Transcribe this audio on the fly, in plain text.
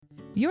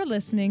You're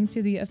listening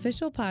to the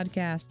official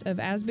podcast of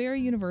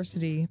Asbury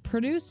University,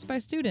 produced by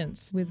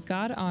students with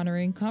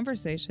God-honoring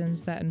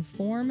conversations that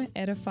inform,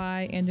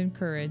 edify, and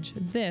encourage.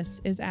 This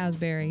is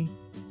Asbury.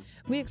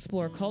 We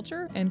explore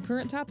culture and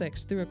current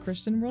topics through a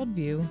Christian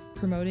worldview,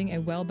 promoting a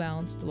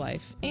well-balanced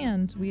life,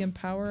 and we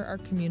empower our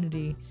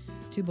community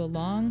to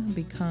belong,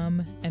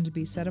 become, and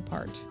be set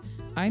apart.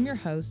 I'm your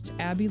host,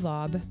 Abby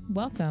Lobb.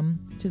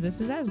 Welcome to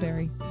This is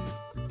Asbury.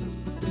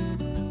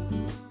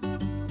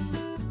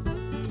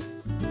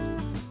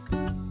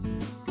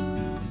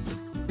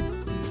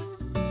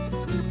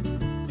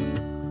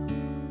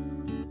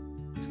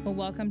 Well,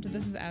 welcome to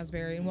This is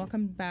Asbury, and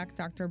welcome back,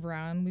 Dr.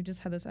 Brown. We've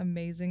just had this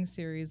amazing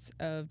series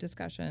of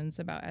discussions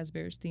about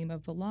Asbury's theme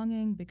of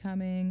belonging,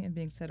 becoming, and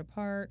being set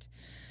apart.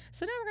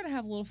 So now we're going to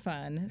have a little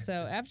fun. So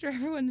after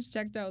everyone's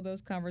checked out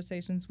those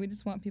conversations, we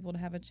just want people to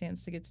have a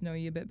chance to get to know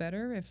you a bit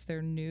better if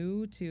they're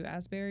new to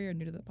Asbury or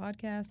new to the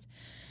podcast.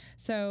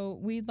 So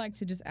we'd like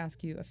to just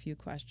ask you a few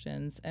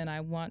questions, and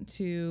I want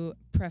to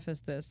preface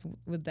this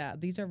with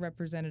that. These are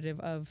representative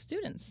of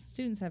students.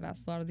 Students have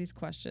asked a lot of these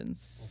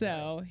questions. Okay.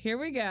 So here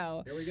we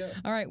go. Here we go.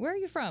 All right, where are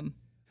you from?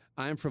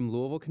 I'm from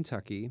Louisville,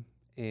 Kentucky,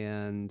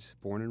 and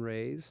born and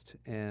raised,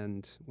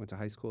 and went to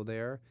high school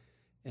there.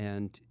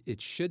 And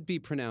it should be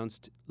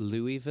pronounced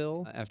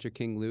Louisville after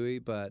King Louis,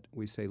 but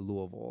we say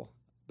Louisville.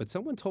 But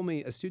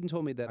a student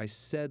told me that I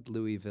said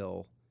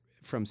Louisville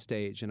from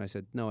stage, and I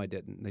said, no, I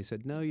didn't. And they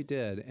said, no, you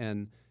did.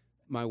 And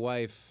my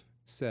wife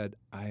said,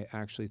 I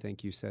actually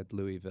think you said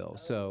Louisville.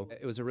 So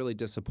it was a really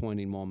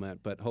disappointing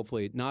moment, but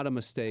hopefully not a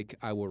mistake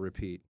I will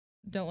repeat.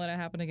 Don't let it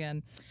happen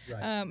again.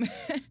 Right.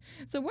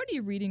 So what are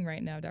you reading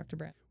right now, Dr.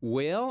 Brown?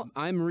 Well,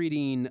 I'm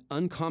reading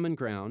Uncommon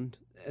Ground,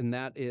 and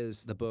that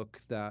is the book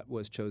that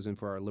was chosen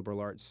for our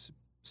liberal arts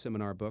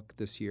seminar book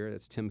this year.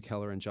 It's Tim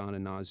Keller and John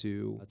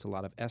Inazu. It's a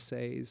lot of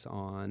essays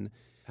on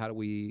how do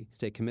we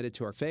stay committed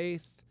to our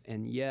faith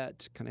and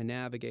yet kind of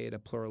navigate a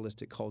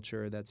pluralistic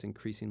culture that's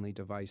increasingly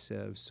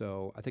divisive.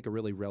 So I think a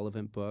really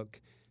relevant book.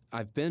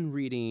 I've been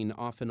reading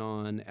off and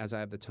on, as I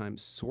have the time,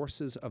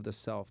 Sources of the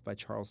Self by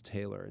Charles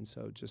Taylor. And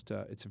so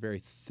it's a very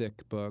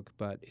thick book,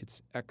 but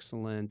it's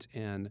excellent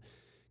and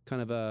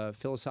kind of a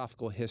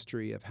philosophical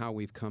history of how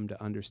we've come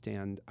to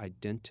understand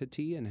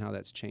identity and how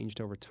that's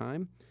changed over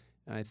time.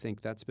 And I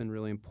think that's been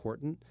really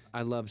important.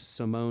 I love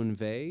Simone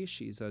Weil.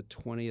 She's a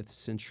 20th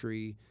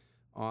century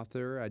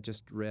author. I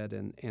just read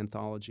an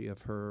anthology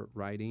of her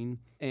writing.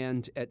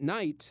 And at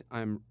night,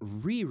 I'm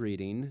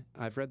rereading,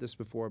 I've read this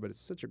before, but it's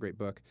such a great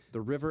book,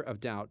 The River of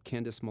Doubt,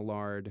 Candace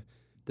Millard.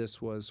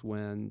 This was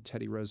when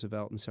Teddy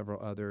Roosevelt and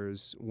several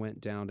others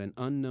went down an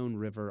unknown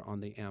river on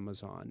the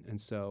Amazon.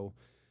 And so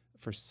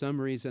for some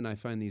reason, I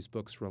find these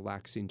books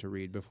relaxing to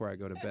read before I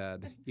go to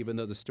bed, even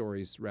though the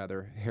story's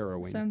rather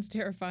harrowing. Sounds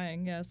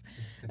terrifying, yes.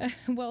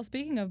 Well,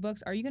 speaking of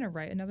books, are you going to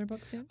write another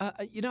book soon?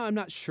 I'm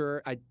not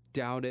sure. I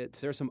doubt it.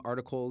 There are some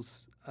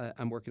articles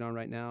I'm working on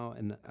right now,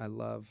 and I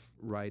love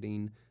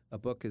writing. A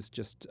book is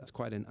it's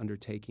quite an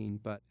undertaking,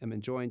 but I'm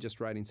enjoying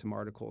just writing some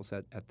articles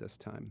at this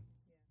time.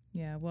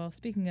 Yeah, well,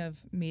 speaking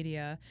of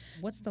media,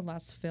 what's the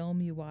last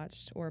film you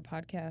watched or a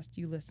podcast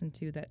you listened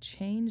to that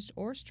changed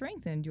or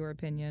strengthened your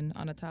opinion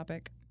on a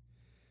topic?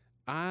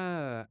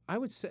 I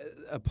would say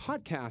a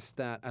podcast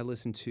that I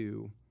listened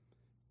to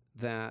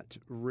that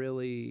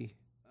really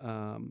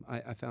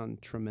I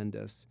found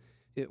tremendous.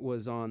 It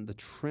was on the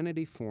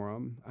Trinity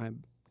Forum. I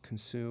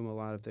consume a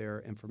lot of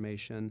their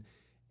information,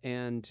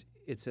 and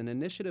it's an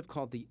initiative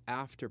called the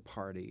After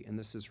Party, and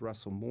this is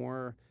Russell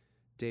Moore,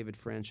 David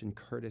French, and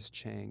Curtis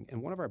Chang.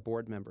 And one of our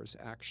board members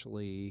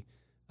actually,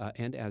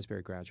 and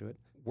Asbury graduate,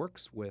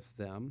 works with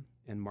them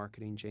in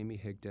marketing, Jamie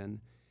Higdon.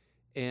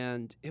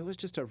 And it was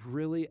just a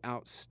really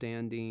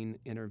outstanding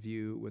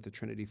interview with the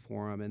Trinity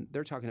Forum. And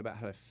they're talking about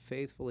how to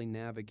faithfully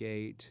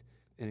navigate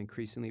an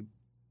increasingly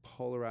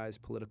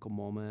polarized political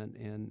moment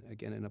and,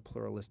 again, in a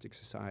pluralistic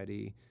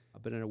society,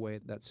 but in a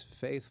way that's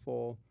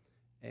faithful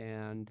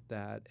and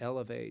that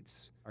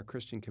elevates our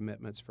Christian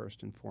commitments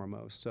first and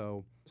foremost.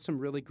 So some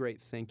really great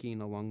thinking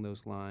along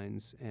those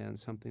lines and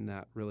something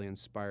that really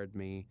inspired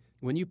me.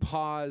 When you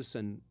pause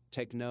and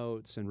take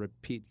notes and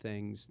repeat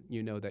things,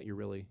 you know that you're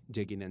really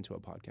digging into a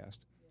podcast.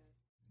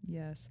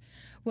 Yes.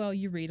 Well,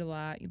 you read a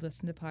lot, you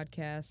listen to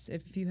podcasts.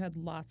 If you had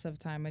lots of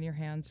time on your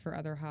hands for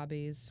other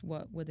hobbies,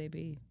 what would they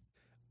be?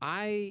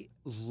 I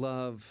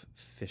love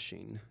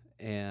fishing,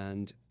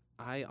 and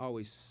I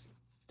always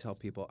tell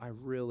people I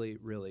really,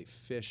 really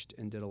fished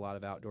and did a lot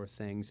of outdoor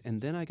things, and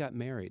then I got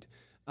married.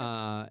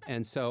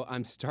 And so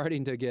I'm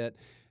starting to get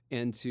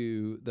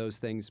into those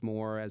things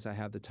more as I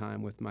have the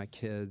time with my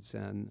kids.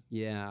 And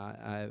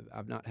yeah,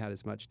 I've not had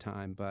as much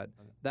time, but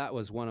that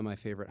was one of my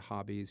favorite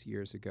hobbies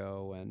years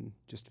ago and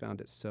just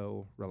found it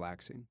so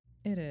relaxing.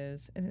 It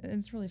is. And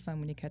it's really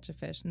fun when you catch a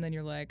fish and then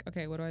you're like,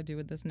 okay, what do I do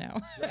with this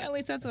now? At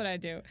least that's what I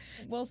do.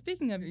 Well,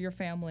 speaking of your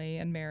family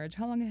and marriage,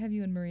 how long have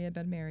you and Maria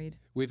been married?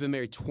 We've been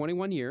married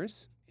 21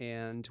 years,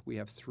 and we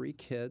have 3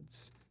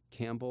 kids,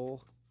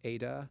 Campbell,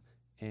 Ada,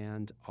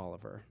 and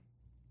Oliver.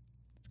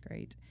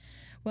 great.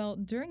 Well,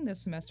 during this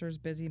semester's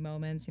busy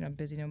moments,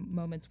 busy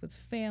moments with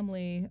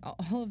family,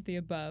 all of the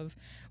above,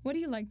 what do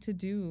you like to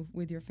do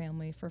with your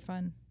family for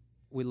fun?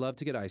 We love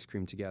to get ice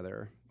cream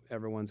together.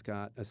 Everyone's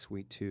got a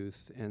sweet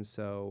tooth, and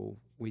so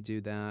we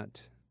do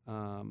that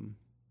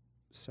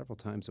several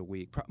times a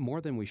week,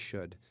 more than we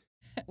should.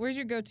 Where's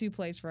your go-to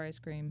place for ice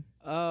cream?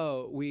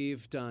 Oh,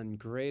 we've done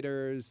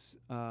Graders.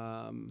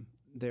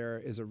 There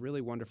is a really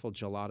wonderful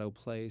gelato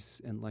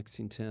place in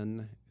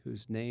Lexington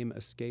whose name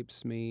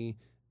escapes me.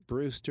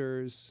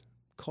 Brewster's,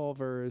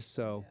 Culver's.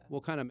 So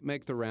we'll kind of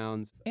make the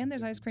rounds. And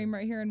there's ice cream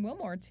right here in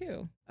Wilmore,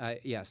 too.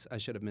 Yes, I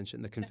should have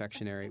mentioned the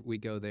confectionery. We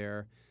go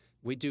there.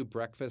 We do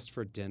breakfast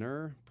for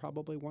dinner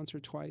probably once or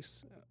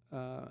twice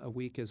a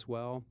week as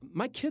well.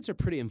 My kids are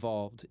pretty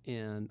involved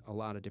in a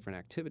lot of different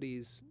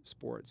activities,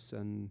 sports,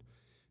 and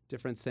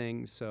different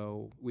things.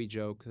 So we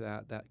joke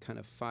that that kind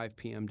of 5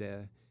 p.m.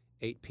 to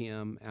 8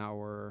 p.m.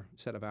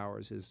 set of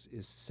hours is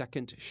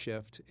second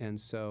shift. And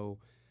so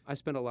I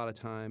spend a lot of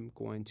time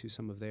going to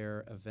some of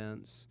their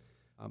events.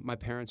 My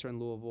parents are in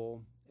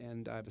Louisville,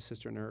 and I have a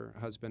sister and her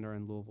husband are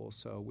in Louisville,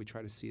 so we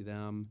try to see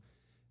them.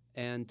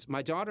 And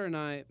my daughter and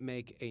I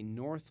make a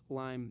North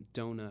Lime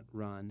donut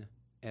run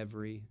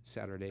every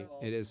Saturday.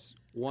 It is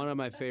one of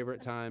my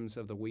favorite times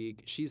of the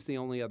week. She's the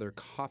only other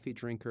coffee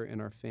drinker in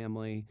our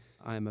family.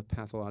 I'm a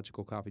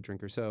pathological coffee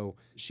drinker. So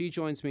she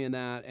joins me in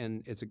that,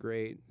 and it's a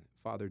great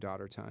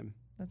father-daughter time.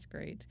 That's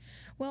great.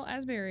 Well,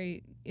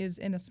 Asbury is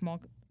in a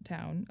small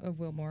town of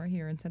Wilmore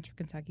here in central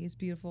Kentucky. It's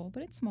beautiful,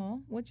 but it's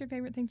small. What's your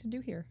favorite thing to do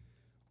here?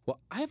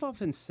 Well, I've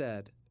often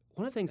said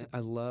one of the things I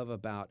love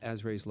about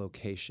Asbury's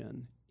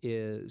location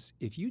is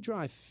if you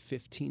drive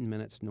 15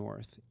 minutes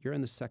north, you're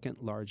in the second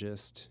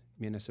largest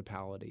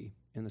municipality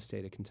in the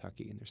state of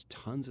Kentucky, and there's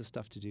tons of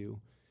stuff to do.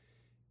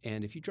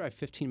 And if you drive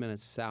 15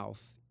 minutes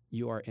south,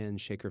 you are in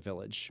Shaker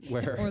Village,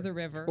 where or the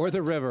river. Or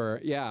the river,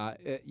 yeah.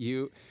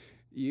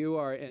 You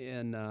are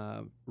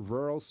in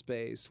rural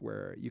space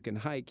where you can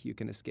hike, you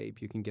can escape,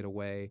 you can get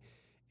away.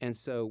 And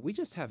so we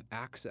just have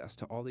access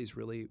to all these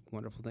really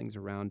wonderful things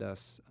around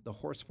us. The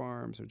horse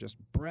farms are just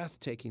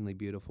breathtakingly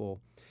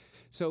beautiful.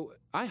 So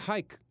I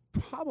hike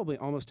probably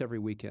almost every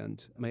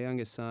weekend. My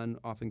youngest son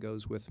often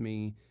goes with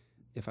me.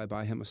 If I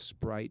buy him a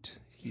Sprite,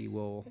 he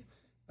will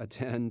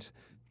attend.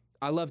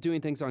 I love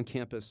doing things on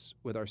campus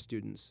with our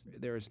students.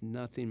 There is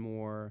nothing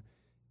more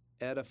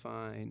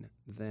edifying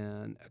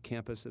than a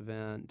campus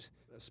event,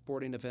 a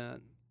sporting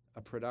event,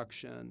 a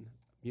production,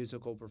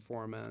 musical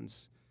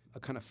performance, a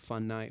kind of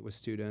fun night with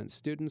students.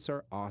 Students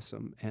are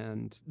awesome,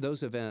 and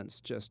those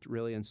events just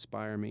really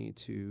inspire me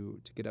to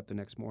get up the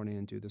next morning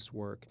and do this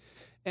work.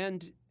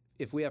 And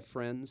if we have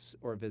friends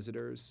or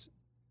visitors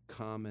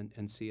come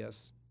and see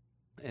us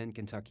in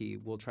Kentucky,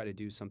 we'll try to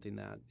do something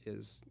that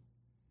is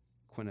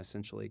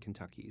quintessentially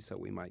Kentucky. So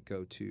we might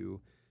go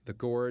to the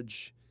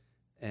Gorge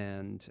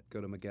and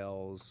go to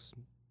Miguel's,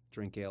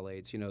 drink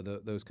ale-aids,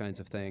 those kinds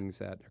of things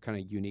that are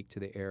kind of unique to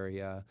the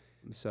area.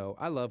 So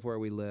I love where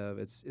we live.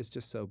 It's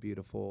just so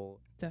beautiful.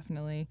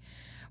 Definitely.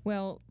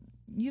 Well,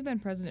 you've been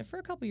president for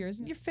a couple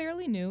years. You're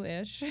fairly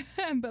new-ish,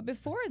 but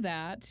before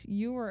that,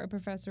 you were a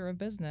professor of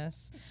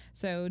business.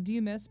 So do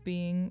you miss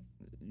being,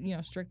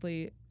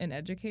 strictly an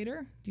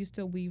educator? Do you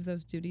still weave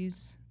those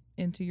duties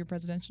into your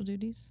presidential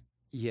duties?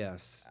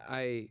 Yes.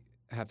 I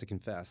have to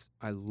confess,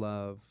 I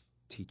love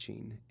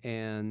teaching.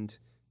 And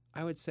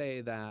I would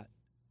say that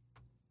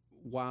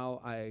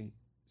while I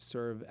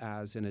serve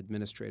as an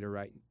administrator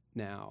right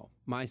now,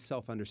 my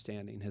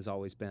self-understanding has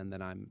always been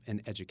that I'm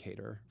an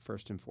educator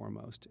first and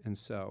foremost. And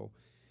so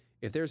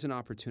if there's an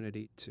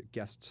opportunity to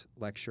guest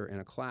lecture in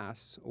a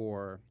class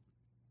or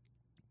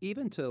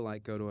even to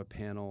go to a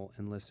panel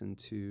and listen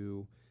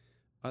to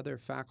other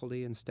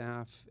faculty and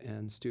staff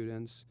and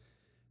students,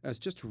 it's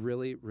just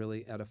really,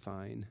 really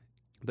edifying.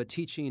 But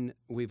teaching,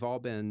 we've all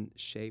been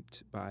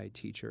shaped by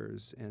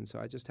teachers, and so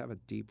I just have a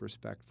deep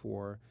respect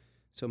for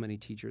so many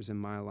teachers in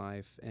my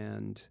life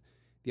and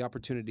the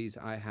opportunities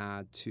I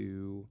had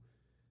to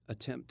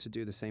attempt to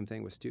do the same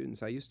thing with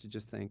students. I used to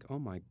just think, oh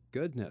my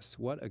goodness,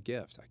 what a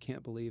gift. I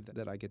can't believe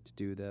that I get to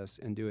do this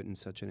and do it in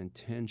such an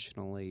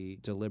intentionally,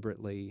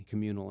 deliberately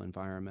communal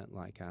environment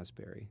like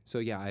Asbury. So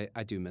yeah,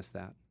 I do miss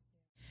that.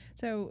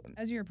 So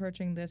as you're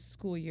approaching this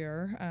school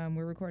year,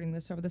 we're recording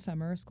this over the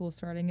summer, school's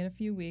starting in a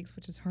few weeks,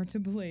 which is hard to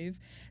believe.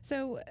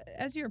 So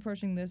as you're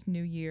approaching this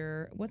new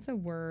year, what's a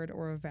word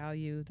or a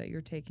value that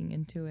you're taking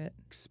into it?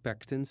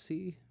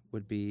 Expectancy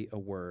would be a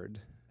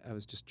word. I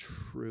was just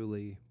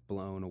truly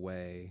blown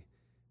away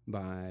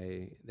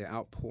by the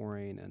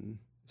outpouring, and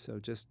so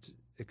just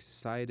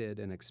excited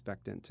and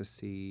expectant to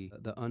see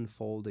the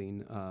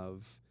unfolding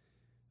of,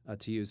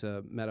 to use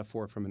a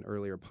metaphor from an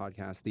earlier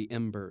podcast, the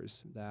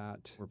embers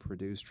that were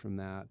produced from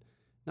that,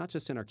 not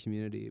just in our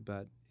community,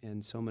 but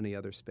in so many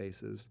other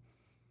spaces.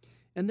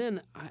 And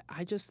then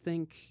I just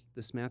think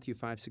this Matthew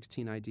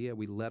 5:16 idea,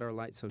 we let our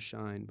light so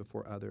shine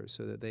before others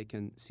so that they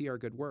can see our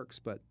good works,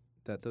 but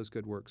that those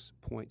good works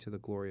point to the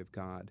glory of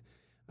God.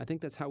 I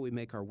think that's how we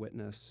make our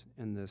witness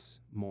in this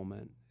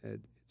moment.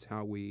 It's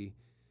how we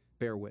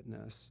bear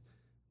witness.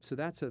 So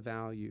that's a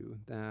value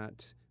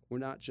that we're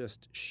not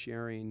just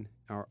sharing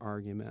our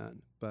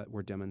argument, but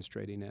we're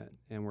demonstrating it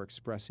and we're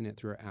expressing it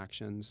through our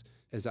actions.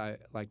 As I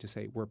like to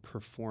say, we're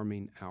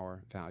performing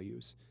our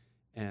values.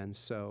 And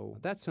so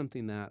that's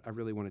something that I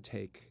really want to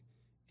take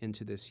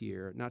into this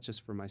year, not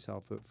just for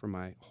myself, but for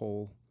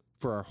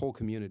our whole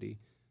community,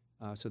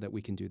 so that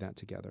we can do that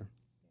together.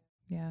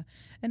 Yeah.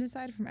 And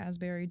aside from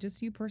Asbury,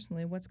 just you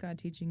personally, what's God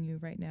teaching you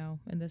right now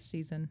in this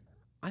season?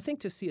 I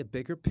think to see a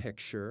bigger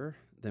picture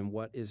than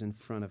what is in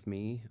front of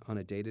me on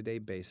a day-to-day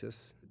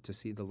basis, to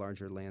see the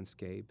larger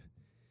landscape.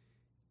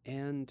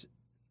 And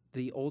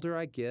the older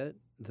I get,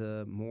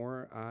 the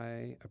more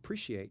I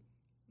appreciate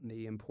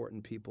the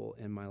important people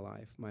in my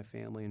life, my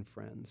family and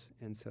friends.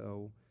 And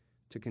so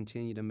to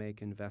continue to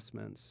make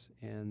investments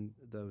in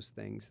those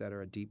things that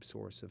are a deep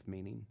source of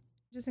meaning.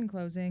 Just in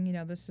closing,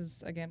 this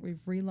is, again,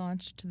 we've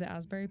relaunched the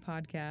Asbury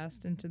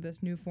podcast into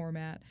this new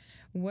format.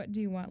 What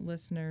do you want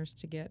listeners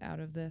to get out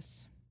of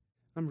this?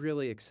 I'm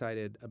really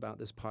excited about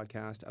this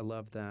podcast. I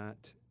love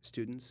that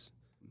students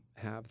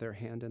have their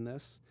hand in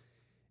this.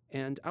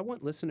 And I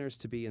want listeners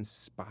to be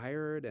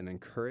inspired and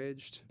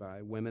encouraged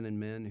by women and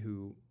men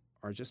who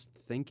are just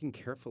thinking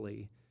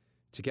carefully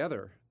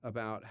together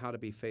about how to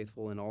be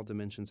faithful in all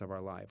dimensions of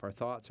our life, our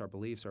thoughts, our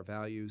beliefs, our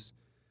values,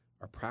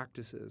 our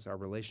practices, our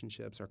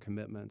relationships, our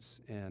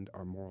commitments, and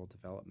our moral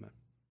development.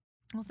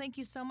 Well, thank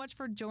you so much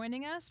for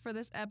joining us for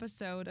this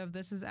episode of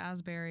This is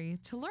Asbury.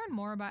 To learn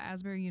more about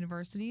Asbury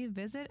University,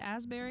 visit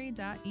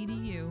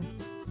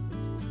asbury.edu.